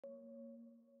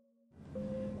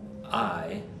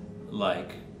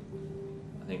like,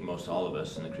 I think most all of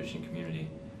us in the Christian community,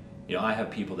 you know, I have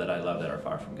people that I love that are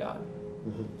far from God.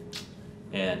 Mm-hmm.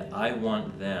 And I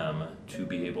want them to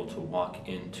be able to walk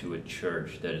into a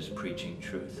church that is preaching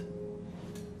truth.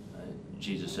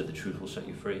 Jesus said the truth will set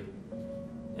you free.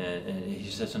 And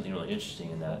he said something really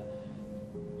interesting in that,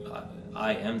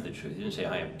 I am the truth. He didn't say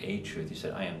I am a truth, he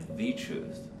said I am the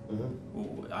truth.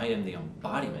 Mm-hmm. I am the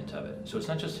embodiment of it. So it's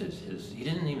not just he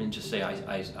didn't even just say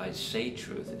I say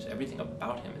truth, it's everything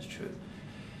about him is truth.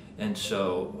 And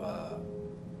so,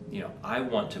 you know, I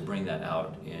want to bring that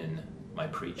out in my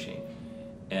preaching,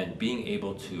 and being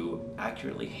able to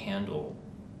accurately handle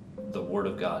the Word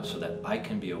of God so that I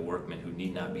can be a workman who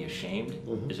need not be ashamed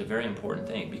is a very important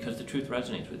thing, because the truth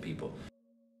resonates with people.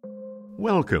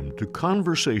 Welcome to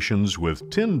Conversations with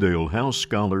Tyndale House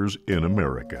Scholars in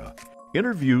America.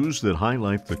 Interviews that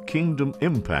highlight the kingdom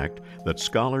impact that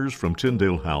scholars from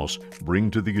Tyndale House bring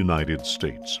to the United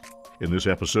States. In this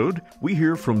episode, we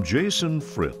hear from Jason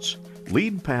Fritz,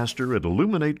 lead pastor at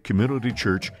Illuminate Community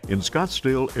Church in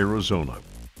Scottsdale, Arizona.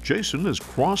 Jason has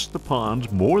crossed the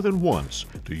pond more than once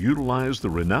to utilize the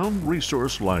renowned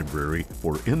resource library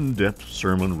for in-depth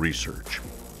sermon research.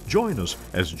 Join us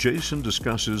as Jason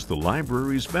discusses the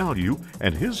library's value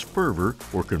and his fervor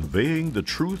for conveying the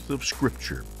truth of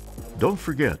Scripture. Don't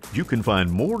forget, you can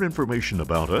find more information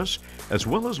about us as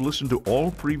well as listen to all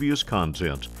previous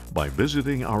content by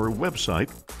visiting our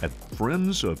website at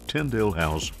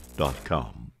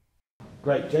friendsoftyndalehouse.com.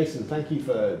 Great, Jason, thank you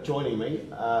for joining me.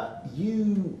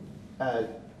 You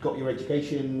got your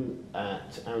education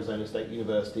at Arizona State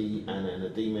University and then a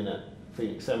DMin at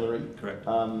Phoenix Seminary. Correct.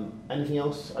 Anything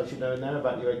else I should know in there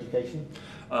about your education?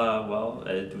 Well,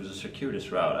 it was a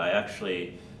circuitous route. I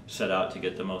actually set out to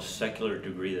get the most secular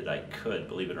degree that I could,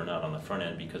 believe it or not, on the front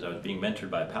end, because I was being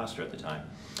mentored by a pastor at the time.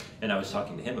 And I was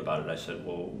talking to him about it. I said,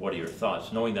 well, what are your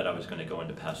thoughts? Knowing that I was going to go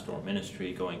into pastoral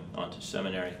ministry, going on to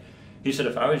seminary. He said,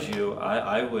 if I was you,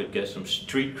 I would get some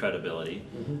street credibility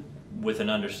with an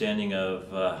understanding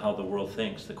of how the world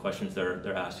thinks, the questions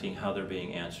they're asking, how they're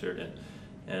being answered,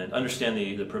 and understand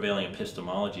the prevailing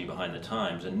epistemology behind the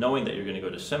times. And knowing that you're going to go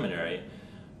to seminary,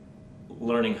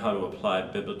 learning how to apply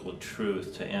biblical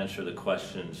truth to answer the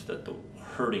questions that the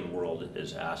hurting world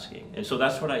is asking. And so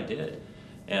that's what I did.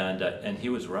 And he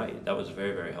was right. That was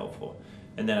very, very helpful.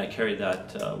 And then I carried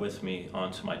that with me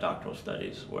onto my doctoral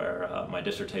studies, where my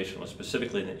dissertation was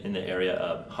specifically in the area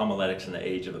of homiletics in the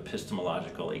age of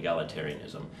epistemological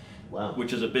egalitarianism. Wow.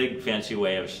 Which is a big fancy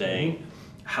way of saying,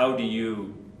 how do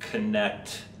you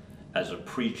connect as a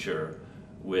preacher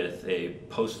with a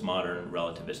postmodern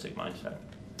relativistic mindset?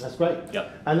 That's great.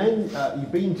 Yep. And then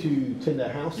you've been to Tyndale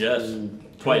House in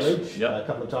twice, a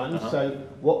couple of times. So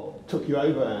what took you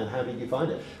over and how did you find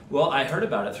it? Well, I heard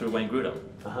about it through Wayne Grudem.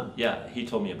 Yeah, he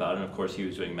told me about it, and of course he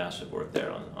was doing massive work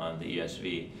there on the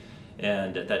ESV.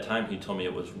 And at that time he told me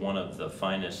it was one of the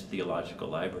finest theological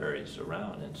libraries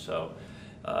around. And so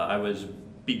I was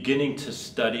beginning to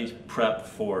study, prep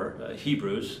for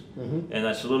Hebrews, and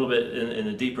that's a little bit in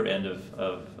the deeper end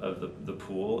of the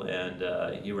pool, and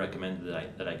he recommended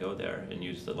that I go there and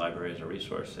use the library as a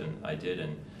resource, and I did,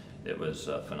 and it was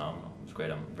phenomenal. It was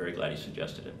great. I'm very glad he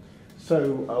suggested it. So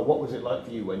what was it like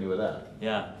for you when you were there?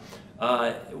 Yeah,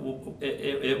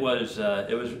 it was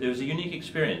a unique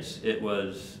experience. It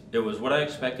was what I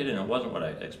expected, and it wasn't what I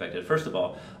expected. First of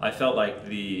all, I felt like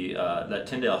that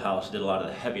Tyndale House did a lot of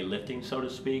the heavy lifting, so to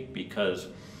speak, because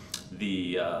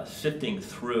the sifting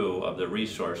through of the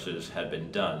resources had been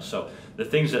done. So the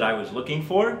things that I was looking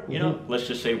for, you know, let's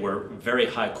just say were very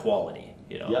high quality.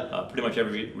 You know, pretty much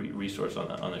every resource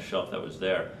on the shelf that was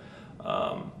there.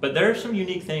 But there are some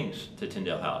unique things to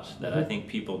Tyndale House that I think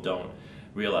people don't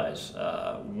realize.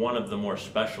 One of the more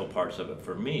special parts of it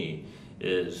for me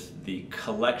is the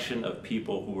collection of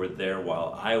people who were there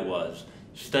while I was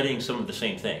studying some of the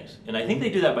same things. And I think they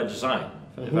do that by design,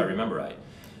 if I remember right.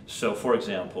 So for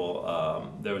example,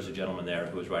 there was a gentleman there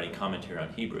who was writing commentary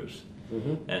on Hebrews.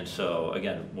 And so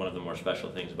again, one of the more special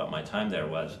things about my time there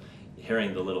was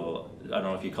hearing the little, I don't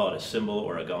know if you call it a cymbal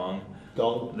or a gong.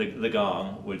 Gong. The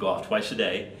gong would go off twice a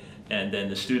day, and then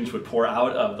the students would pour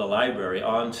out of the library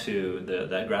onto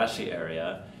that grassy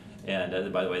area.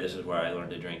 And by the way, this is where I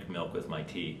learned to drink milk with my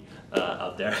tea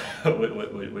out there,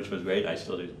 which was great. I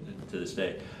still do to this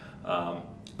day.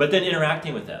 But then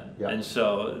interacting with them. And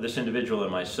so this individual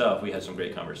and myself, we had some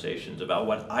great conversations about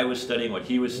what I was studying, what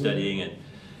he was studying,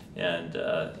 and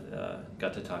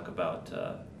got to talk about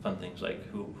fun things like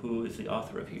who is the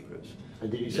author of Hebrews. And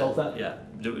did you solve that? Yeah.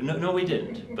 No, we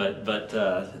didn't. But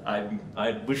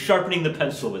I was sharpening the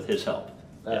pencil with his help.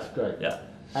 That's great. Yeah.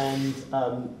 And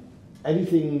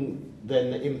Anything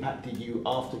then that impacted you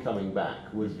after coming back?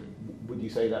 Would you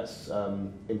say that's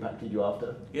impacted you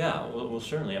after? Yeah, well,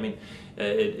 certainly. I mean,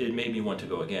 it made me want to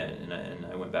go again, and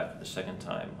I went back for the second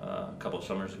time a couple of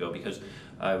summers ago because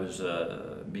I was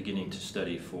beginning to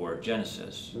study for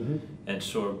Genesis. Mm-hmm. And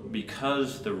so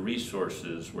because the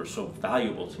resources were so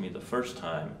valuable to me the first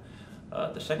time,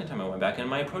 the second time I went back, and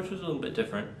my approach was a little bit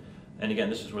different. And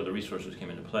again, this is where the resources came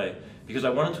into play, because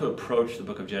I wanted to approach the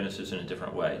book of Genesis in a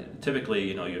different way. Typically,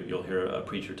 you know, you'll hear a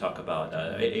preacher talk about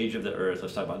age of the earth,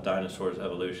 let's talk about dinosaurs,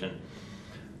 evolution.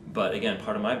 But again,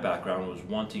 part of my background was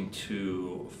wanting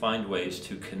to find ways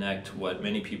to connect what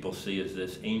many people see as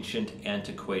this ancient,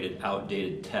 antiquated,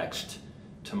 outdated text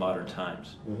to modern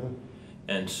times. Mm-hmm.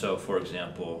 And so, for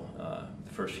example,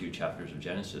 the first few chapters of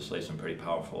Genesis lay some pretty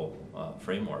powerful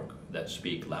framework that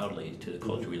speak loudly to the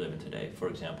culture we live in today. For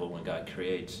example, when God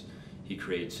creates, he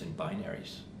creates in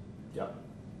binaries. Yeah.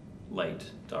 Light,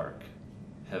 dark,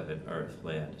 heaven, earth,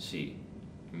 land, sea,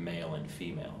 male and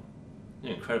female.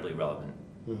 They're incredibly relevant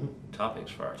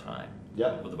topics for our time.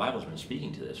 Yeah. Well, the Bible's been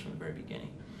speaking to this from the very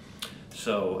beginning.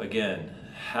 So again,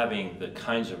 having the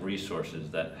kinds of resources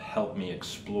that help me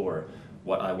explore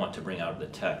what I want to bring out of the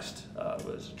text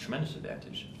was a tremendous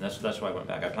advantage. And that's why I went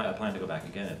back. I plan to go back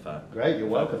again if Great, you're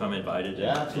welcome. If I'm invited.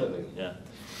 Yeah, absolutely. Yeah.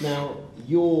 Now,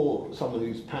 you're someone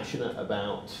who's passionate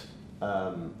about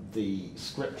the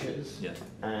scriptures. Yes.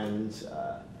 And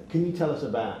can you tell us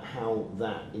about how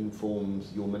that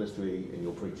informs your ministry and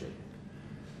your preaching?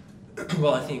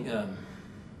 Well, I think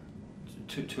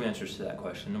two answers to that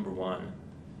question. Number one,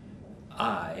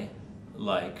 I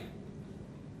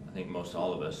think most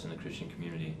all of us in the Christian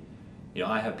community, you know,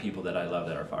 I have people that I love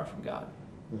that are far from God.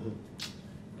 Mm-hmm.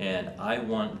 And I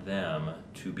want them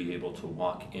to be able to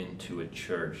walk into a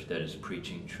church that is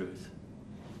preaching truth.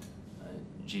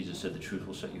 Jesus said the truth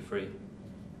will set you free.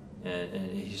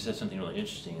 And he said something really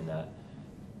interesting in that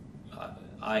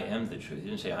I am the truth. He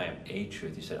didn't say I am a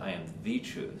truth. He said I am the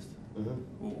truth.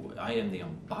 Mm-hmm. I am the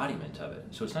embodiment of it.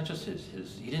 So it's not just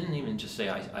his he didn't even just say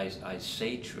I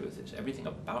say truth. It's everything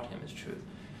about him is truth.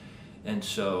 And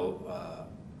so,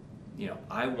 you know,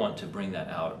 I want to bring that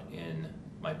out in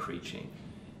my preaching,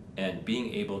 and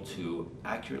being able to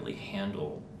accurately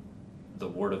handle the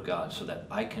Word of God so that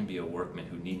I can be a workman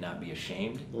who need not be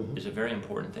ashamed is a very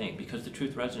important thing, because the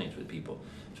truth resonates with people.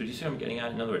 So do you see what I'm getting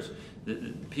at? In other words,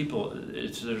 the people,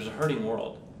 there's a hurting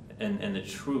world, and the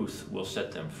truth will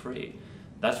set them free.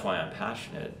 That's why I'm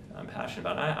passionate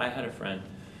about it. I had a friend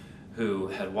who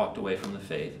had walked away from the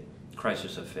faith,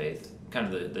 crisis of faith,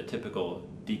 kind of the typical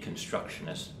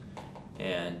deconstructionist,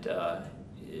 and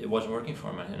it wasn't working for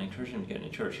him. I encouraged him to get into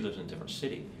church. He lives in a different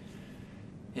city.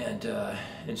 And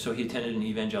so he attended an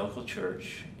evangelical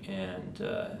church, and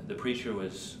the preacher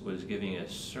was giving a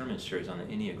sermon series on the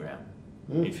Enneagram.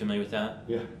 Are you familiar with that?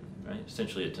 Yeah. Right?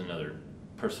 Essentially, it's another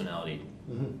personality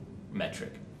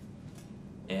metric.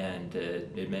 And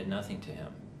it meant nothing to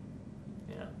him.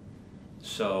 You know?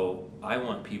 So I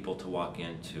want people to walk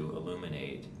into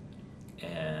Illuminate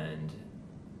and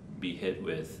be hit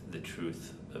with the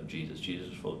truth of Jesus.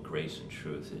 Jesus is full of grace and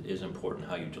truth. It is important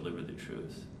how you deliver the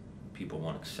truth. People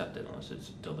won't accept it unless it's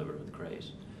delivered with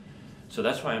grace. So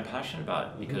that's why I'm passionate about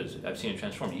it, because I've seen it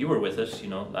transformed. You were with us, you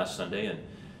know, last Sunday,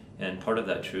 and part of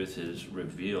that truth is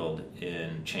revealed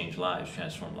in changed lives,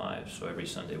 transformed lives. So every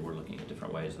Sunday we're looking at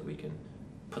different ways that we can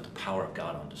put the power of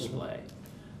God on display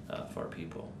for our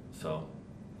people. So,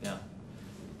 yeah.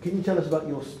 Can you tell us about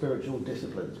your spiritual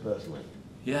disciplines personally?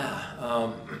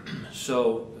 Yeah.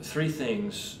 So 3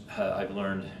 things I've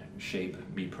learned shape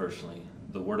me personally: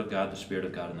 the Word of God, the Spirit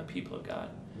of God, and the people of God.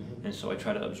 And so I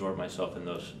try to absorb myself in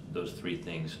those 3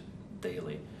 things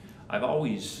daily. I've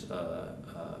always,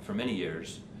 for many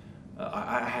years,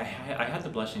 I had the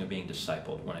blessing of being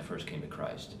discipled when I first came to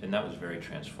Christ, and that was very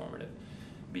transformative,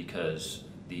 because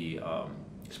the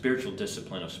spiritual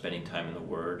discipline of spending time in the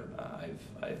Word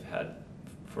I've had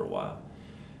for a while.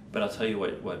 But I'll tell you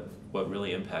what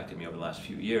really impacted me over the last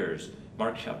few years.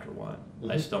 Mark chapter 1.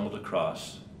 I stumbled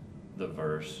across the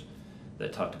verse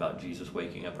that talked about Jesus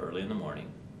waking up early in the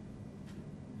morning,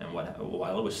 and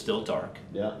while it was still dark.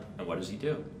 Yeah. And what does he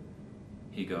do?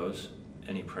 He goes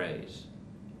and he prays.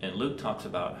 And Luke talks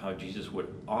about how Jesus would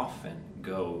often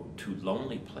go to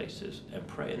lonely places and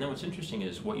pray. And then what's interesting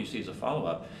is what you see as a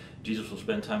follow-up. Jesus will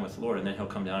spend time with the Lord, and then he'll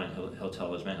come down and he'll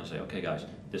tell his men, he'll say, okay guys,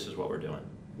 this is what we're doing.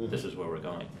 This is where we're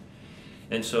going.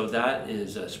 And so that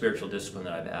is a spiritual discipline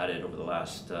that I've added over the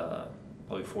last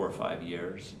probably 4 or 5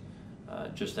 years.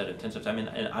 Just that intensive time.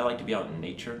 And I like to be out in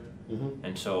nature.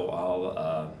 And so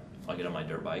I'll get on my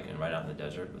dirt bike and ride out in the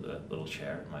desert with a little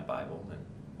chair and my Bible and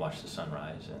watch the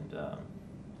sunrise and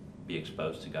be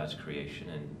exposed to God's creation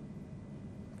and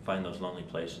find those lonely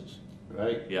places.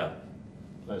 Right. Yeah.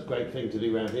 That's a great thing to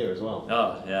do around here as well.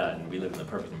 Oh, yeah, and we live in the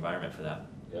perfect environment for that.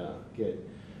 Yeah, good.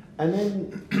 And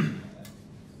then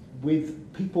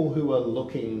with people who are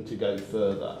looking to go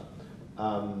further,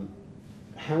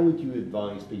 how would you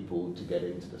advise people to get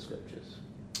into the scriptures?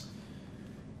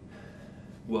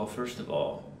 Well, first of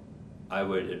all, I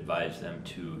would advise them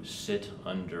to sit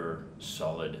under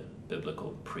solid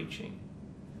biblical preaching.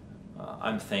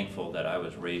 I'm thankful that I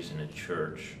was raised in a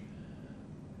church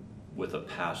with a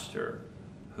pastor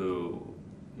who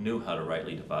knew how to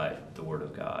rightly divide the Word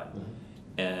of God. Mm-hmm.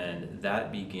 And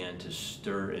that began to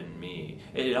stir in me.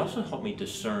 It also helped me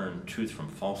discern truth from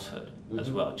falsehood as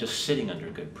well, just sitting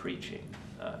under good preaching,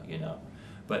 you know.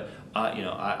 But, you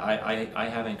know, I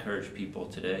have encouraged people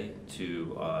today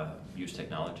to use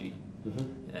technology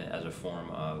as a form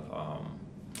of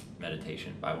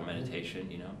meditation, Bible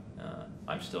meditation, you know.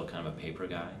 I'm still kind of a paper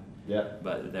guy,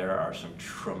 but there are some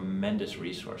tremendous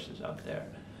resources out there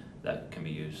that can be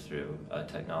used through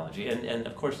technology. And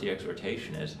of course the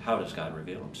exhortation is, how does God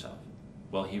reveal himself?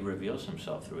 Well, he reveals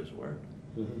himself through his word.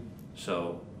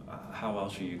 So how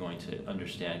else are you going to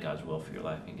understand God's will for your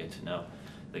life and get to know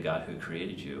the God who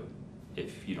created you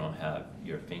if you don't have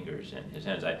your fingers in his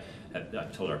hands?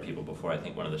 I've told our people before, I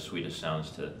think one of the sweetest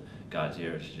sounds to God's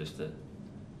ears is just the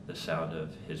sound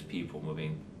of his people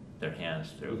moving their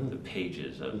hands through the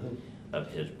pages of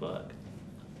his book.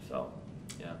 So,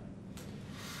 yeah.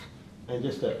 And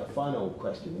just a final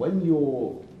question. When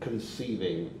you're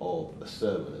conceiving of a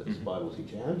sermon as a Bible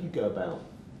teacher, how do you go about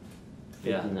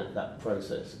thinking that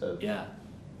process of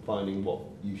finding what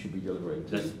you should be delivering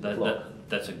to the flock?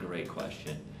 That's a great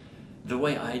question. The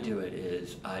way I do it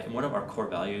is, one of our core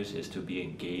values is to be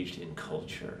engaged in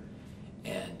culture.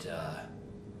 And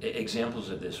examples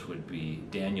of this would be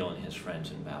Daniel and his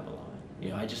friends in Babylon. You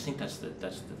know, I just think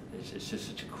it's just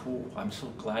such a cool, I'm so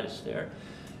glad it's there.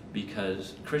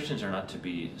 Because Christians are not to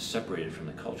be separated from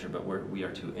the culture, but we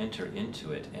are to enter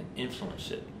into it and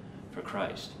influence it for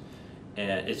Christ.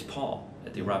 And it's Paul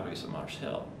at the Areopagus of Mars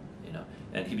Hill, you know,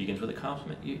 and he begins with a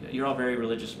compliment. You're all very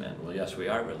religious men. Well, yes, we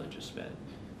are religious men.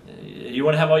 You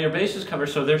want to have all your bases covered,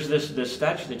 so there's this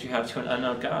statue that you have to an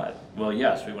unknown God. Well,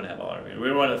 yes, we want to have all our, we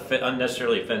don't want to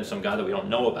unnecessarily offend some God that we don't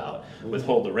know about,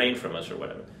 withhold the rain from us or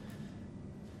whatever.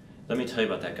 Let me tell you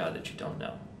about that God that you don't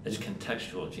know. It's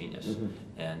contextual genius,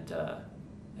 and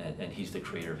he's the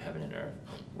creator of heaven and earth,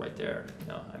 right there. You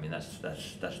know, I mean that's the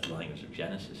language of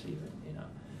Genesis, even, you know,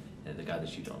 and the God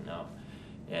that you don't know.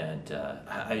 And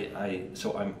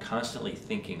so I'm constantly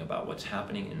thinking about what's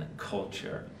happening in the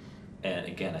culture, and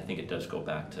again, I think it does go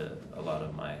back to a lot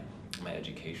of my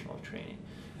educational training,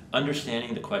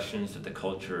 understanding the questions that the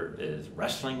culture is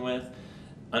wrestling with.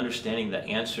 Understanding the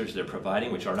answers they're providing,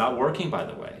 which are not working, by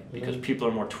the way, because people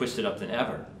are more twisted up than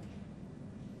ever,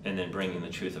 and then bringing the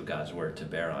truth of God's word to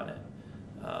bear on it.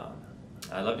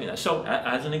 I love doing that. So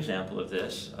as an example of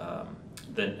this,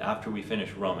 then after we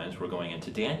finish Romans, we're going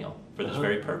into Daniel for this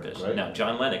very purpose. Right. Now,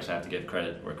 John Lennox, I have to give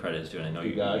credit where credit is due, and I know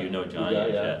you know John.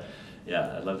 Yeah,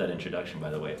 I love that introduction, by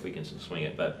the way, if we can swing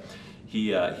it. But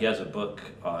he has a book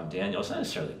on Daniel. It's not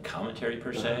necessarily a commentary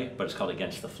per se, but it's called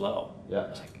Against the Flow. Yeah.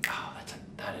 It's like, oh,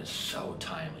 that is so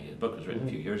timely. The book was written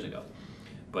a few years ago,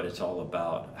 but it's all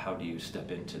about how do you step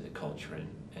into the culture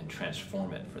and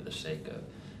transform it for the sake of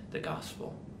the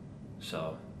gospel.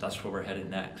 So that's where we're headed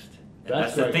next. And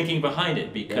that's the thinking behind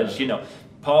it, because, you know,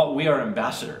 Paul, we are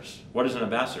ambassadors. What is an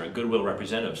ambassador? A goodwill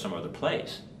representative of some other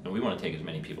place. And we want to take as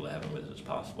many people to heaven with us as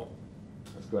possible.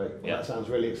 That's great. Well, that sounds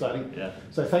really exciting. Yeah.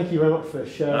 So thank you very much for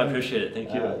sharing I appreciate it.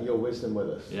 Thank you. Your wisdom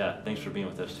with us. Yeah, thanks for being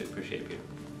with us too. Appreciate it, Peter.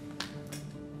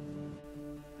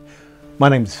 My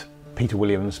name's Peter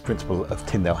Williams, Principal of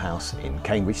Tyndale House in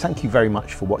Cambridge. Thank you very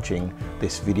much for watching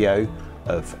this video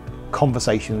of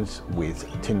conversations with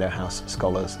Tyndale House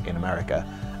scholars in America.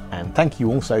 And thank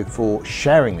you also for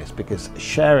sharing this, because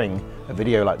sharing a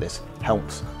video like this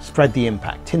helps spread the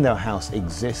impact. Tyndale House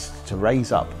exists to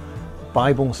raise up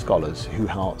Bible scholars who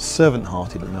are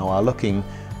servant-hearted and are looking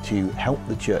to help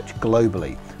the church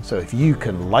globally. So if you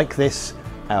can like this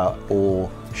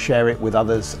or share it with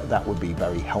others, that would be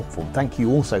very helpful. Thank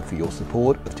you also for your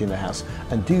support of Tyndale House,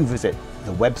 and do visit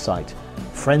the website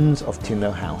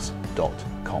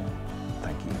friendsoftyndalehouse.com.